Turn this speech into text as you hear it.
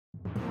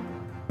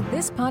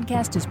This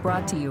podcast is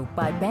brought to you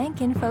by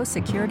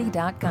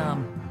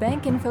BankInfoSecurity.com.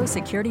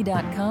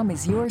 BankInfoSecurity.com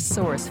is your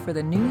source for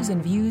the news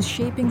and views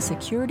shaping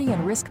security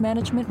and risk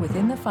management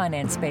within the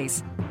finance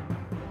space.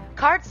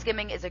 Card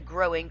skimming is a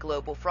growing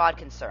global fraud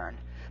concern,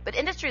 but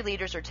industry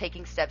leaders are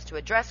taking steps to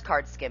address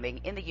card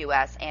skimming in the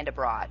U.S. and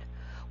abroad.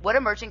 What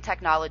emerging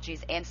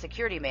technologies and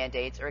security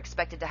mandates are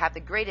expected to have the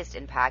greatest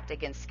impact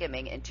against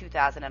skimming in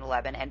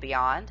 2011 and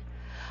beyond?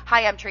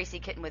 Hi, I'm Tracy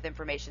Kitten with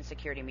Information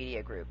Security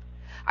Media Group.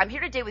 I'm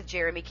here today with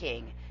Jeremy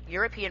King,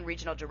 European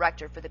Regional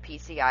Director for the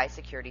PCI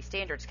Security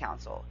Standards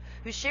Council,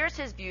 who shares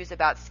his views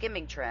about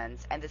skimming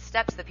trends and the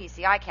steps the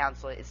PCI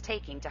Council is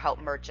taking to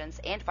help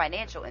merchants and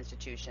financial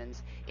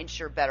institutions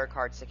ensure better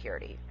card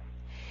security.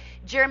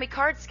 Jeremy,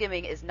 card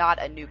skimming is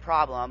not a new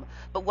problem,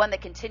 but one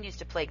that continues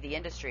to plague the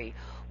industry.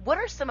 What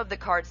are some of the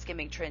card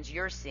skimming trends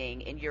you're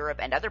seeing in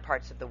Europe and other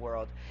parts of the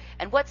world,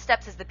 and what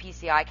steps is the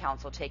PCI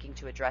Council taking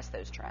to address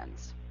those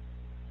trends?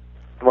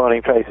 Good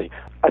morning, Tracy.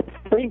 I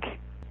think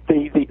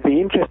the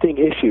interesting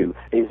issue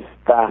is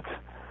that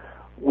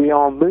we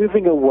are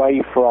moving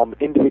away from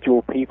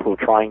individual people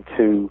trying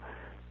to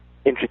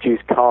introduce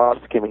card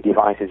skimming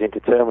devices into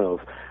terminals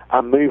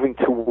and moving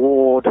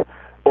toward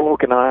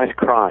organized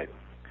crime.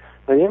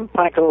 The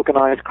impact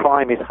organized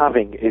crime is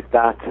having is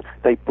that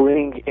they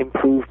bring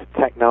improved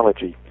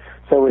technology.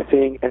 So we're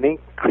seeing an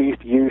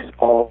increased use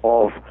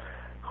of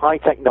high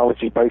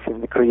technology both in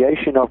the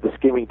creation of the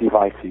skimming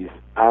devices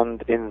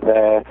and in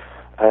their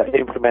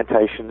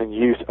implementation and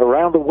use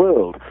around the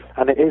world,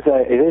 and it is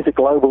a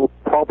global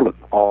problem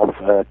of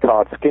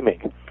card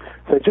skimming.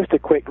 So just a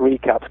quick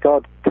recap: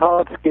 card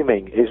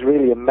skimming is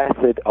really a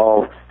method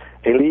of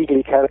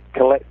illegally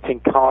collecting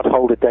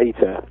cardholder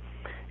data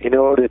in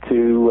order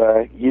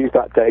to use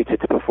that data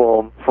to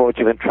perform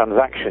fraudulent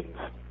transactions.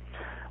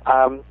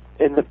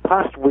 In the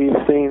past, we've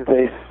seen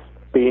this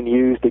being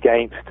used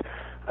against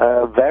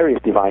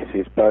various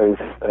devices, both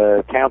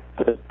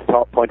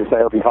counter-top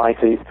point-of-sale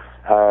devices,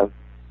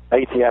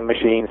 ATM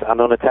machines,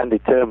 and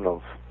unattended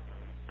terminals.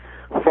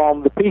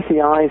 From the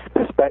PCI's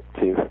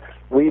perspective,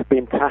 we've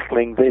been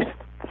tackling this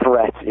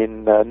threat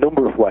in a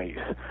number of ways.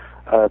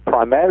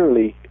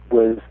 Primarily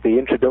was the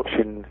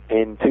introduction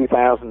in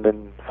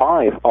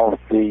 2005 of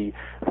the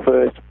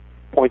first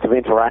point of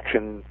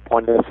interaction,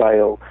 point of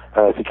sale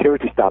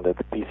security standard,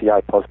 the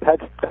PCI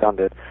POS-PED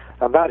standard,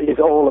 and that is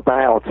all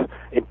about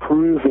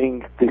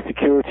improving the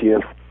security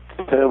of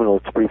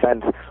terminals to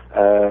prevent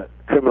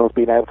criminals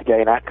being able to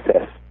gain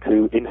access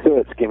to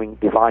insert skimming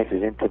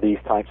devices into these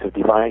types of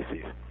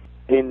devices.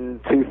 In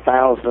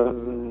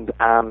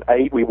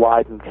 2008, we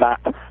widened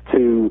that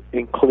to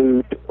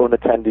include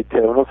unattended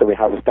terminals, so we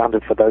have a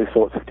standard for those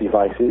sorts of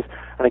devices.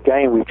 And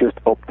again, we've just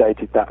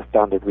updated that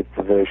standard with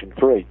the version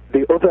 3.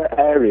 The other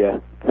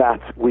area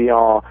that we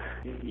are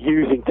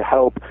using to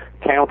help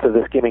counter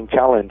the skimming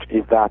challenge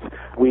is that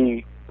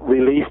we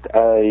released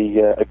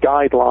a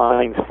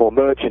guidelines for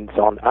merchants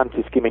on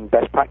anti-skimming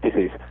best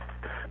practices.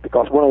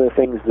 Because one of the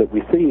things that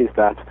we see is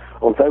that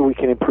although we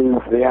can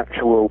improve the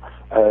actual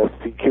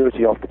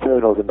security of the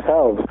terminals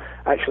themselves,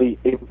 actually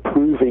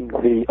improving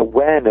the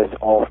awareness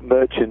of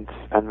merchants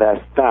and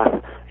their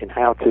staff in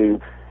how to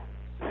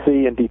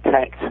see and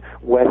detect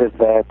whether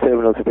their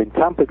terminals have been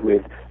tampered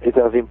with is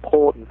as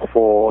important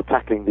for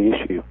tackling the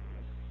issue.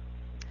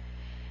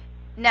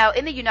 Now,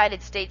 in the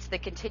United States, the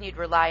continued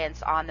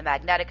reliance on the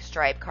magnetic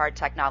stripe card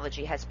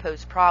technology has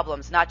posed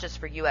problems not just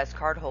for U.S.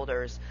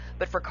 cardholders,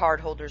 but for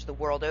cardholders the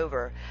world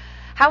over.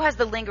 How has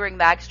the lingering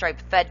mag stripe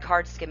fed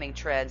card skimming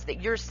trends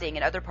that you're seeing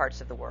in other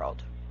parts of the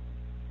world?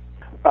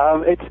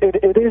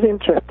 It is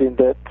interesting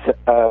that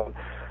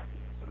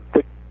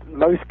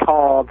most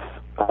cards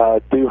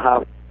do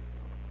have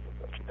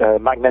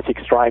magnetic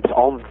stripes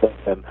on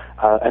them,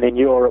 and in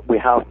Europe we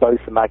have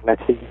both the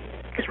magnetic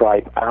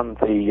stripe and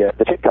the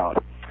chip card.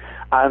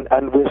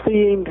 And we're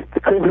seeing the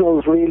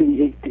criminals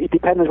really, it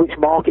depends which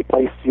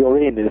marketplace you're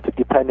in,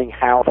 depending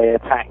how they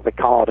attack the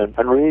card.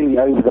 And really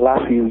over the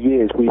last few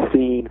years, we've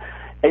seen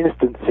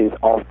instances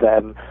of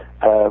them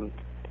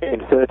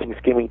inserting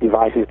skimming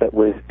devices that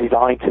was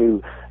designed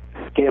to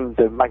skim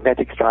the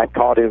magnetic stripe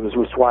card it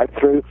was swiped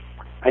through.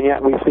 And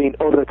yet we've seen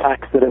other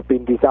attacks that have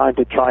been designed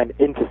to try and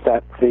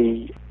intercept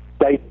the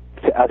data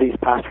as it's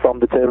passed from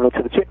the terminal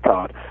to the chip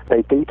card.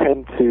 They do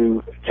tend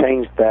to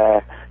change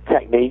their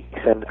techniques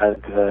and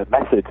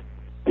methods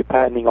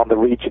depending on the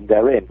region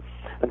they're in.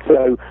 And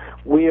so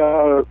we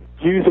are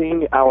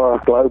using our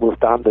global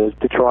standards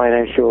to try and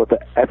ensure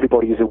that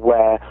everybody is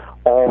aware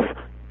of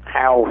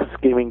how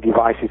skimming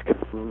devices can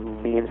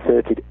be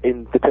inserted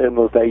in the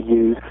terminals they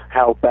use,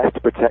 how best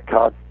to protect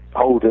card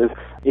holders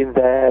in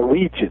their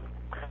region.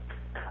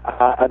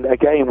 And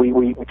again,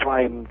 we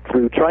try and,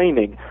 through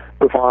training,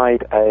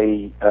 provide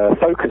a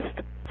focused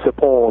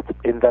support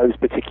in those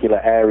particular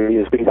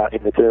areas, be that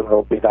in the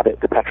terminal, be that at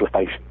the petrol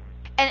station.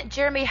 And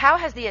Jeremy, how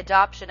has the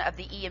adoption of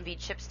the EMV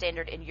chip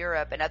standard in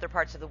Europe and other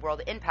parts of the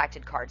world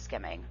impacted card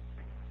skimming?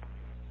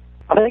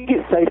 I think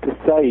it's safe to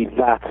say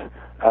that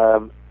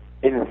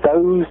in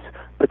those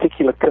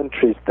particular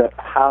countries that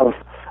have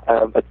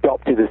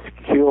adopted a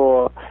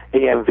secure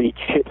EMV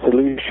chip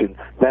solution,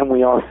 then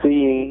we are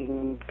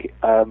seeing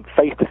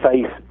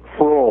face-to-face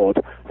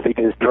fraud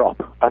figures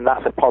drop, and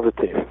that's a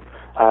positive.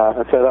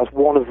 And so that's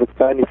one of the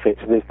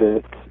benefits, is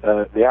that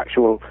the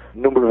actual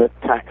number of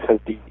attacks has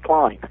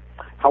declined.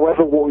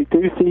 However, what we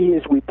do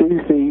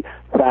see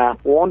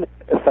that one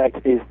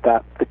effect is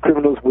that the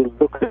criminals will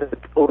look at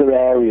other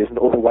areas and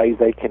other ways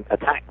they can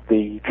attack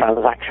the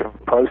transaction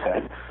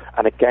process.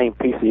 And again,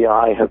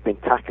 PCI have been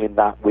tackling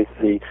that with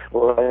the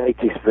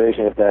latest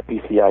version of their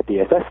PCI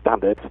DSS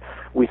standards.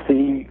 We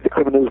see the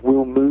criminals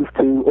will move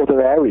to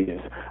other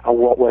areas. And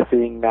what we're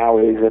seeing now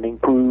is an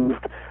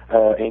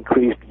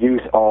increased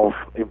use of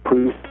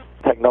improved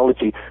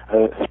technology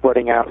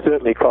spreading out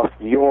certainly across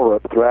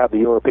Europe, throughout the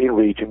European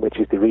region, which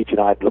is the region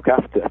I'd look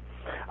after.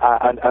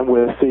 And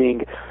we're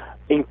seeing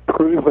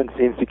improvements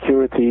in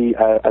security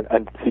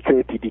and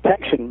security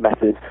detection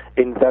methods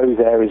in those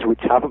areas which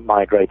haven't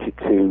migrated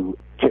to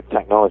chip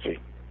technology.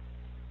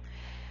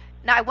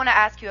 Now, I want to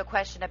ask you a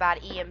question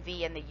about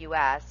EMV in the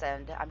U.S.,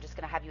 and I'm just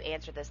going to have you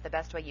answer this the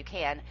best way you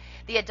can.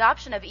 The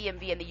adoption of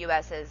EMV in the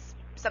U.S. is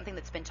something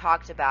that's been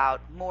talked about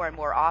more and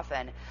more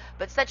often,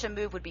 but such a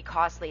move would be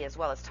costly as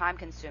well as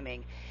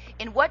time-consuming.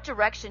 In what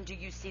direction do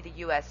you see the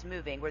U.S.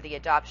 moving where the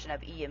adoption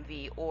of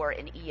EMV or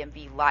an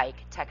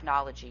EMV-like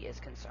technology is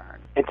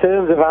concerned? In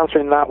terms of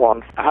answering that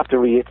one, I have to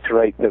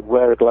reiterate that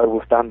we're a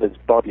global standards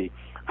body,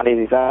 and it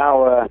is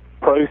our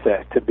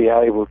process to be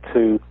able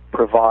to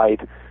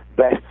provide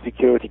best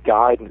security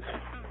guidance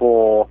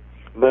for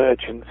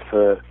merchants,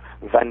 for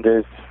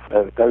vendors,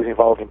 those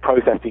involved in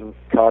processing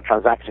card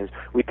transactions,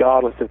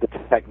 regardless of the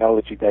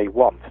technology they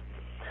want.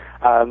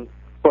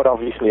 But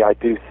obviously I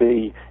do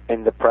see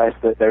in the press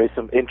that there is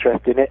some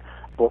interest in it,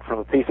 but from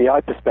a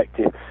PCI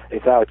perspective,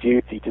 it's our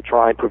duty to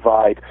try and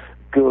provide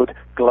good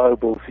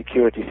global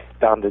security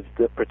standards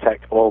that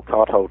protect all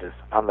cardholders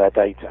and their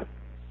data.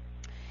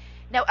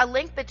 Now, a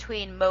link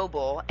between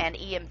mobile and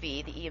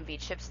EMV, the EMV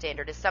chip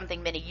standard, is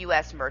something many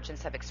U.S.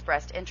 merchants have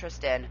expressed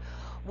interest in.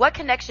 What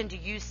connection do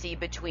you see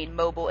between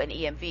mobile and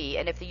EMV?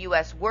 And if the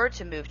U.S. were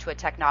to move to a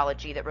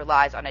technology that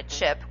relies on a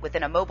chip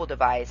within a mobile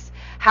device,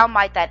 how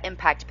might that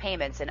impact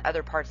payments in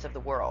other parts of the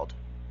world?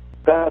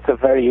 That's a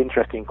very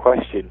interesting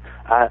question,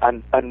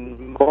 and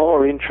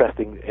more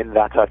interesting in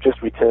that I've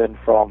just returned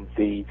from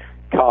the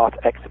CART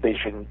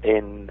exhibition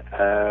in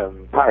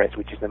Paris,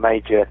 which is the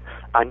major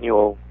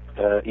annual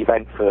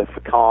event for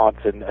cards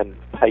and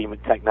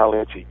payment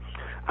technology.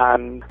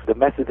 And the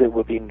method that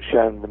we're being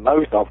shown the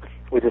most of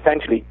was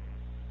essentially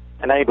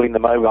enabling the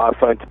mobile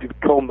phone to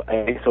become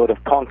a sort of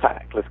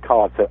contactless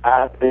card, so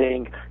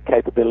adding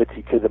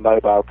capability to the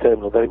mobile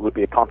terminal that it would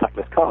be a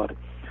contactless card.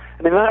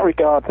 And in that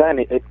regard,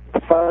 then,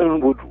 the phone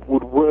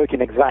would work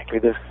in exactly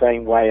the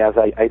same way as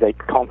a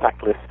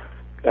contactless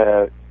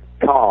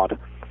card,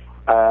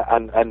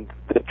 and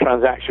the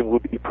transaction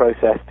would be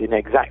processed in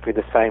exactly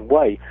the same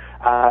way.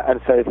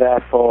 And so,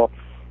 therefore,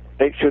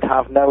 it should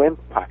have no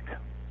impact.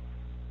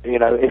 You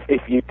know,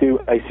 if you do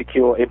a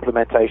secure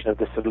implementation of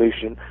the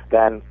solution,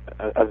 then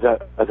as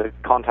a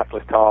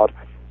contactless card,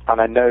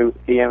 and I know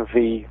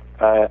EMV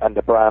and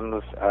the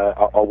brands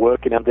are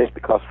working on this,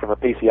 because from a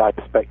PCI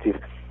perspective,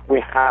 we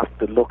have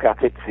to look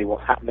at it, see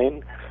what's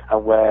happening,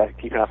 and we're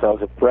keeping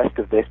ourselves abreast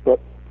of this, but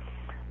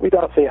we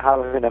don't see it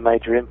having a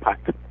major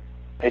impact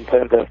in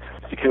terms of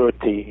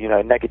security,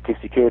 negative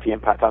security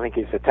impact. I think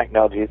it's a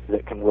technology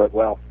that can work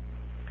well.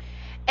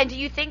 And do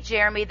you think,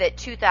 Jeremy, that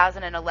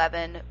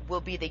 2011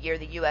 will be the year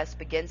the U.S.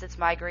 begins its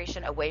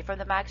migration away from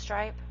the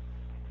magstripe?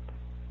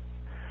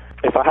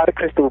 If I had a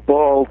crystal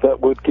ball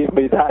that would give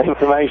me that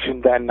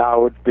information, then I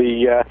would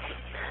be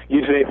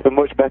using it for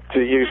much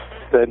better use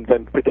than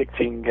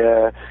predicting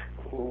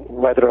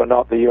whether or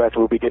not the U.S.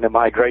 will begin a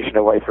migration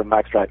away from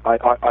magstripe.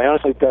 I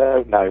honestly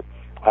don't know,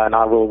 and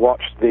I will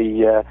watch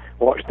the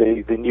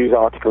news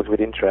articles with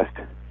interest.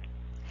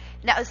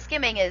 Now,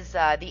 skimming is the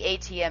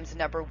ATM's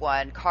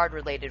 #1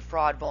 card-related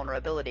fraud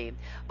vulnerability.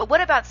 But what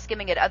about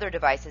skimming at other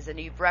devices? And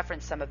you've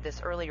referenced some of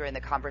this earlier in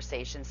the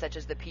conversation, such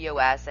as the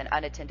POS and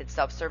unattended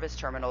self-service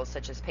terminals,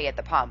 such as pay at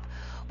the pump.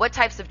 What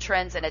types of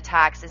trends and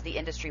attacks is the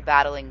industry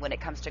battling when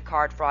it comes to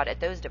card fraud at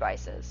those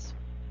devices?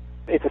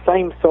 It's the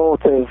same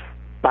sort of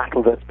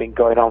battle that's been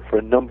going on for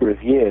a number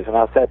of years, and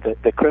I've said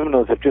that the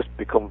criminals have just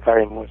become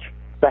very much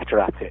better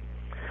at it.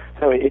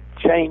 So it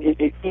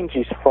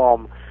changes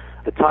from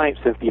the types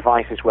of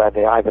devices where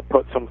they either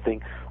put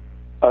something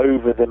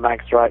over the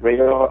magstripe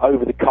reader, or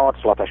over the card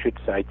slot, I should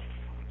say,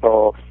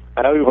 or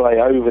an overlay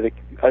over the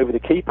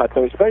keypad.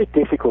 So it's very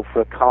difficult for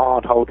a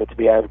card holder to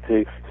be able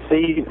to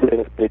see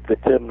the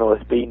terminal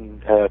has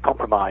been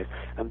compromised,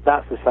 and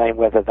that's the same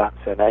whether that's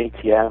an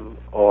ATM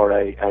or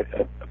a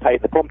pay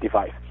at the pump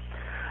device.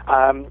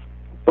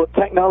 But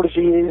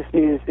technology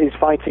is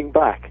fighting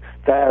back.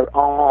 There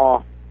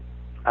are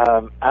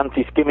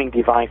anti-skimming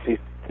devices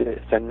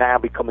that are now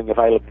becoming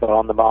available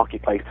on the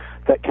marketplace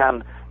that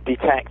can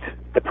detect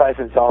the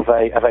presence of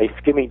a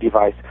skimming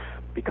device,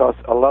 because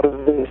a lot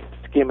of the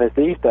skimmers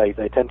these days,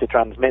 they tend to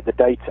transmit the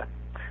data,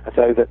 and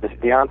so that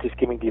the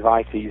anti-skimming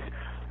devices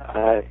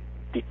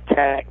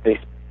detect this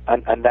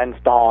and then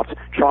start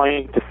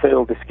trying to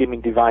fill the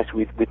skimming device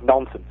with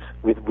nonsense,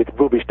 with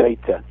rubbish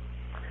data.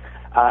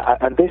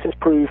 And this has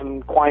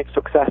proven quite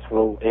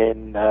successful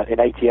in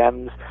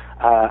ATMs,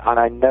 and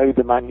I know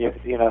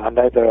I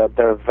know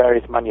there are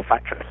various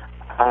manufacturers,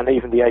 and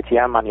even the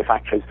ATM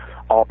manufacturers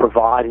are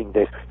providing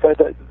this. So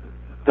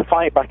the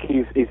fight back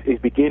is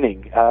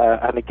beginning,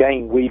 and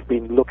again, we've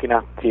been looking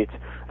at it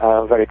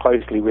very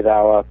closely with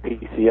our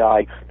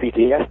PCI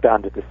PTS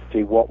standard to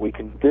see what we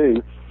can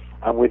do,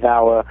 and with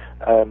our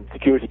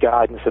security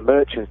guidance for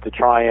merchants to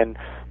try and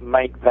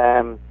make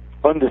them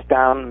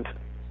understand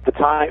the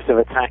types of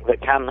attack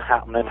that can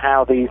happen and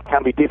how these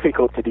can be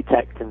difficult to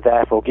detect, and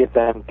therefore give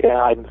them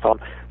guidance on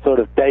sort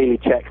of daily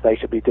checks they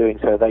should be doing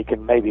so they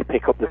can maybe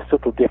pick up the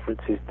subtle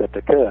differences that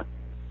occur.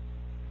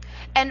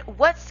 And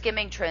what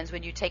skimming trends,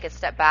 when you take a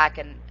step back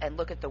and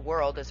look at the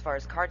world as far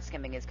as card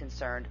skimming is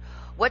concerned,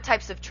 what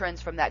types of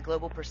trends from that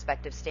global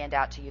perspective stand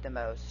out to you the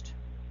most?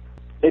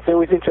 It's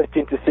always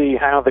interesting to see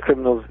how the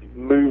criminals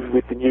move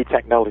with the new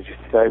technologies.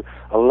 So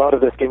a lot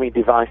of the skimming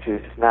devices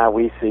now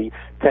we see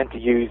tend to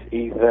use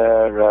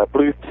either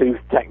Bluetooth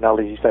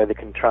technology so they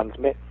can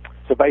transmit.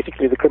 So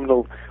basically the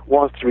criminal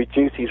wants to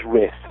reduce his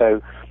risk.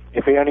 So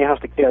if he only has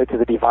to go to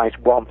the device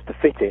once to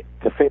fit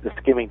the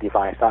skimming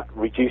device, that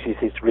reduces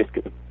his risk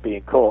of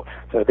being caught.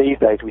 So these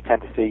days we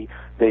tend to see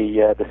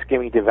the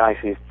skimming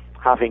devices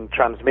having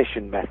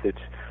transmission methods,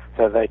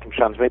 so they can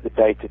transmit the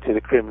data to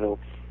the criminal,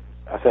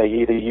 I say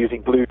either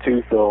using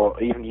Bluetooth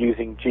or even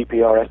using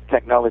GPRS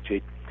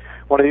technology.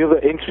 One of the other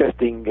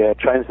interesting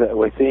trends that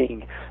we're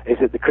seeing is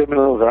that the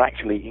criminals are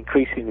actually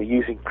increasingly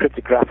using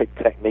cryptographic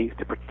techniques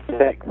to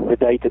protect the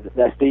data that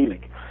they're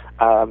stealing.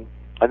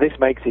 And this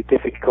makes it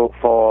difficult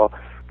for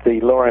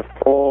the law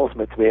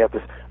enforcement to be able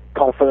to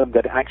confirm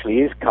that it actually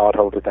is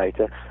cardholder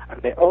data,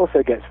 and it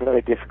also gets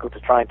very difficult to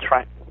try and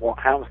track what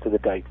happens to the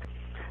data.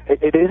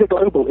 It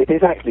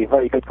is actually a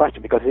very good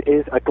question, because it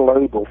is a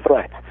global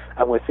threat,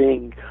 and we're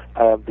seeing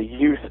the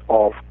use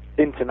of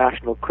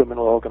international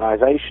criminal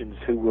organizations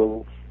who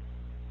will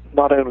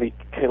not only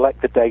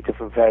collect the data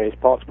from various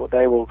parts, but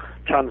they will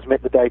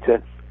transmit the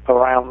data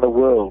around the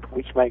world,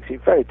 which makes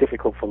it very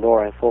difficult for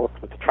law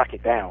enforcement to track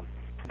it down.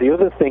 The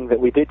other thing that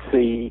we did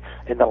see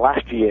in the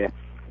last year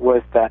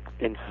was that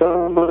in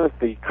some of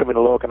the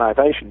criminal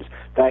organizations,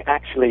 they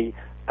actually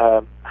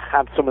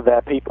had some of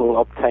their people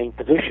obtain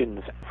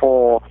positions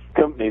for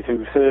companies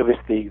who service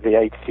the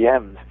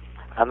ATMs,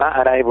 and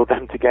that enabled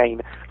them to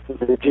gain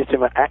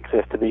legitimate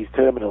access to these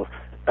terminals,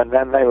 and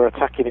then they were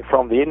attacking it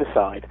from the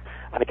inside.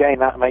 And again,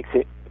 that makes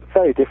it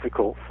very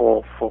difficult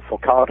for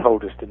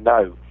cardholders to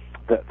know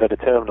that a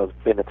terminal has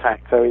been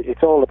attacked. So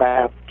it's all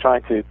about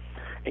trying to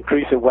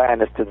increase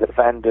awareness to the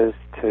vendors,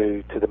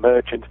 to the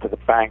merchants, to the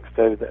banks,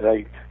 so that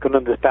they can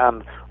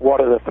understand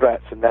what are the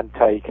threats and then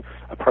take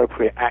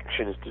appropriate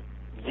actions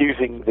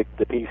using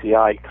the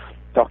PCI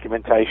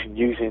documentation,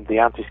 using the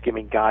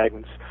anti-skimming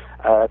guidance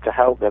to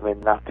help them in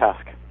that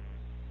task.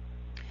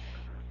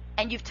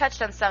 And you've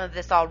touched on some of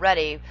this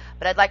already,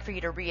 but I'd like for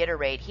you to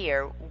reiterate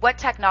here. What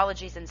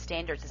technologies and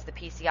standards is the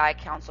PCI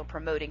Council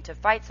promoting to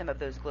fight some of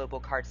those global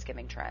card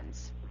skimming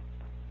trends?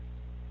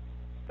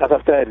 As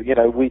I've said,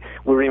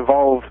 we're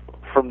involved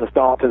from the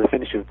start to the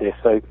finish of this.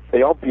 So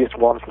the obvious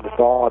one from the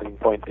starting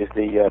point is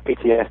the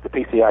PTS, the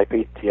PCI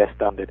PTS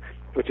standard,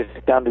 which is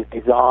a standard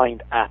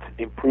designed at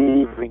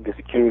improving the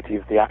security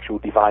of the actual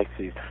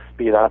devices,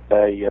 be that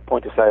a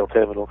point-of-sale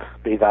terminal,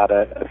 be that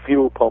a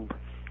fuel pump,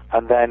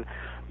 and then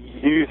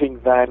using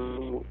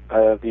then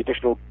the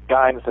additional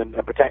guidance and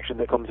protection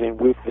that comes in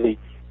with the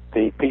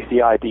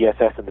PCI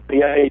DSS and the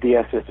PA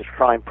DSS to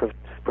try and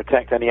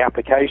protect any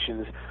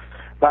applications.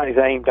 That is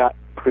aimed at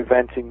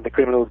preventing the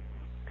criminals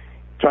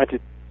trying to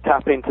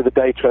tap into the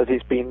data as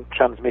it's being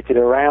transmitted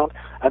around,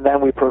 and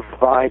then we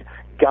provide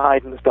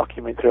guidance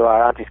document through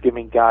our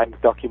anti-skimming guidance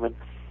document,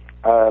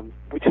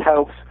 which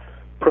helps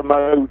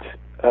promote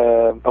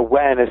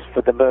awareness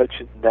for the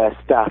merchant and their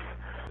staff.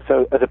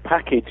 So as a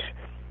package,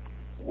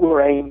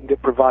 we're aimed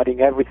at providing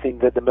everything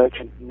that the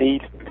merchant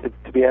needs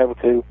to be able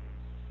to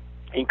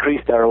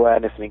increase their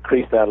awareness and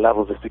increase their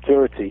levels of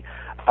security.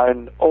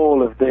 And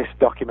all of this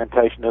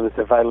documentation is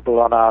available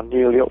on our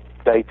newly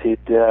updated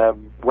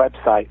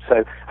website.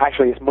 So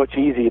actually it's much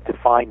easier to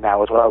find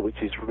now as well,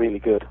 which is really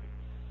good.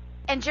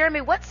 And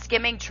Jeremy, what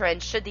skimming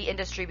trends should the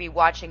industry be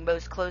watching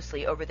most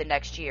closely over the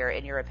next year,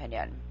 in your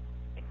opinion?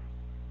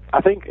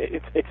 I think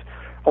it's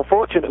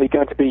unfortunately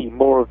going to be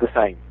more of the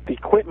same. The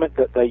equipment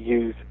that they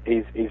use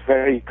is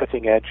very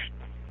cutting edge,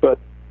 but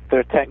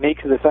their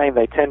techniques are the same.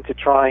 They tend to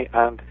try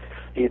and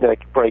either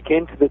break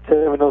into the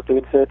terminals to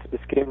insert the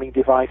skimming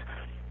device,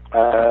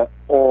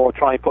 or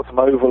try and put some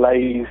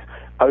overlays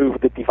over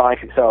the device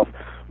itself.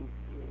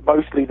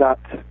 Mostly that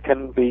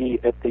can be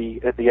at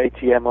the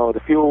ATM or the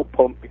fuel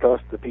pump,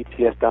 because the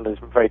PTS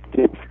standard is very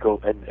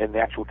difficult in the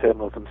actual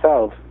terminals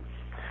themselves.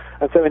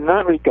 And so in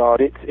that regard,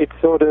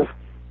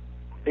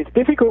 it's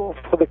difficult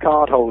for the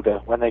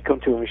cardholder when they come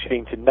to a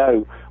machine to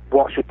know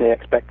what should they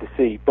expect to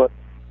see. But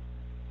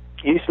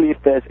usually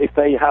if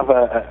they have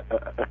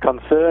a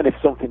concern, if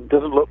something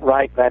doesn't look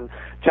right, then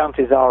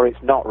chances are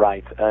it's not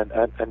right, and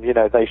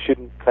they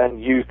shouldn't then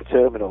use the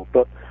terminal.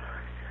 But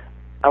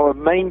our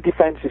main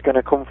defense is going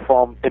to come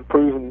from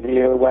improving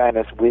the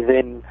awareness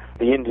within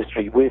the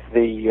industry with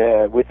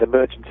the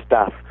merchant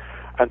staff.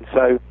 And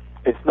so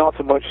it's not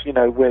so much,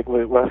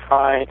 we're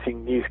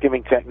fighting new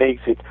skimming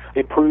techniques, it's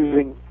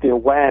improving the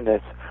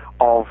awareness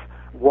of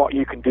what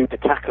you can do to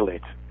tackle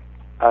it,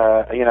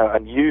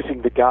 and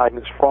using the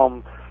guidance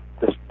from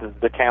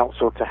the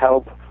council to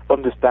help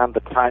understand the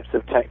types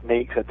of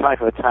techniques, the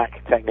type of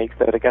attack techniques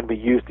that are going to be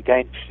used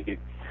against you.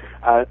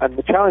 And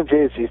the challenge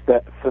is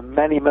that for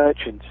many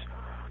merchants,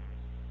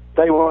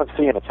 they won't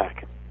see an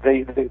attack.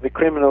 The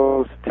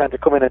criminals tend to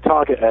come in and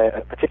target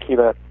a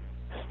particular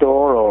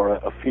store or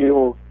a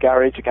fuel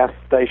garage, a gas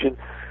station,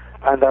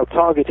 and they'll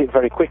target it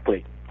very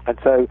quickly. And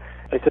so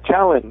it's a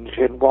challenge,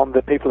 and one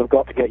that people have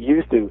got to get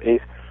used to,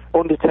 is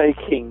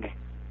undertaking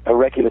a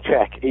regular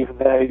check, even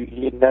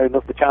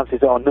though the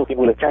chances are nothing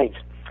will have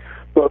changed.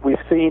 But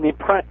we've seen in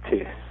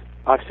practice,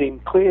 I've seen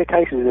clear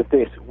cases of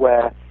this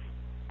where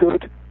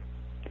good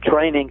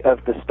training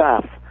of the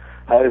staff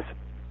has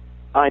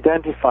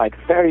identified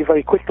very,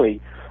 very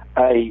quickly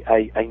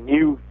a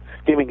new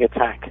skimming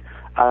attack,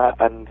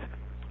 and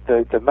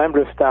the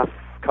member of staff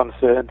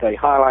concerned, they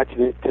highlighted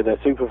it to their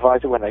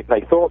supervisor when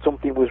they thought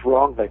something was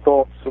wrong, they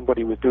thought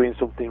somebody was doing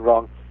something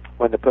wrong.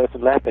 When the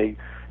person left, he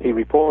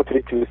reported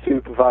it to the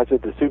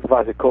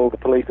supervisor called the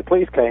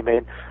police came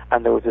in,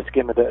 and there was a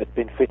skimmer that had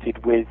been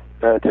fitted with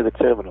to the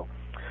terminal.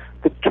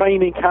 The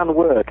training can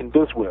work and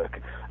does work,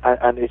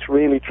 and it's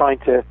really trying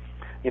to,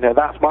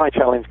 that's my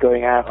challenge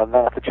going out, and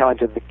that's the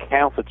challenge of the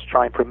council, to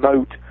try and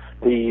promote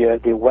the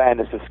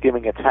awareness of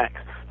skimming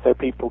attacks so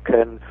people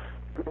can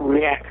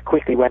react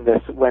quickly when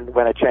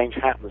a change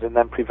happens and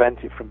then prevent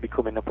it from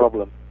becoming a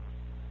problem.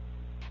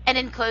 And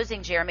in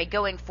closing, Jeremy,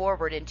 going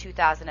forward in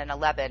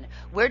 2011,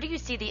 where do you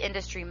see the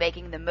industry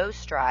making the most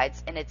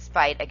strides in its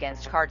fight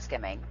against card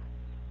skimming?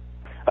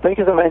 I think,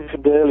 as I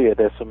mentioned earlier,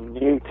 there's some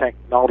new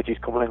technologies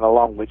coming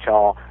along which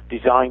are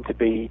designed to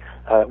be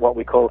what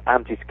we call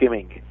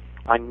anti-skimming.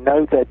 I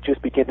know they're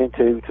just beginning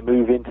to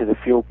move into the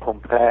fuel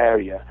pump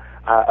area,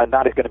 and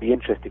that is going to be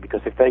interesting,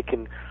 because if they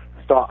can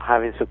start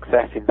having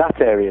success in that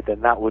area,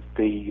 then that would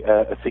be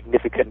a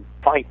significant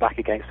fight back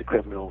against the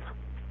criminals.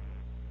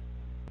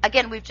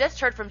 Again, we've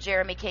just heard from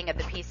Jeremy King of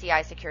the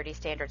PCI Security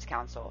Standards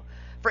Council.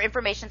 For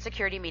Information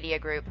Security Media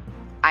Group,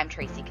 I'm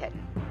Tracy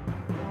Kitten.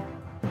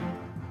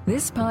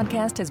 This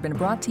podcast has been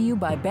brought to you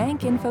by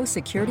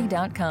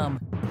BankInfoSecurity.com.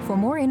 For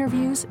more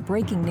interviews,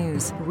 breaking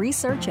news,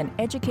 research, and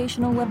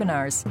educational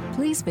webinars,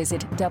 please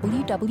visit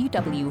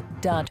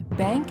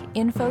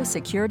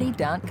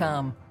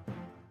www.bankinfosecurity.com.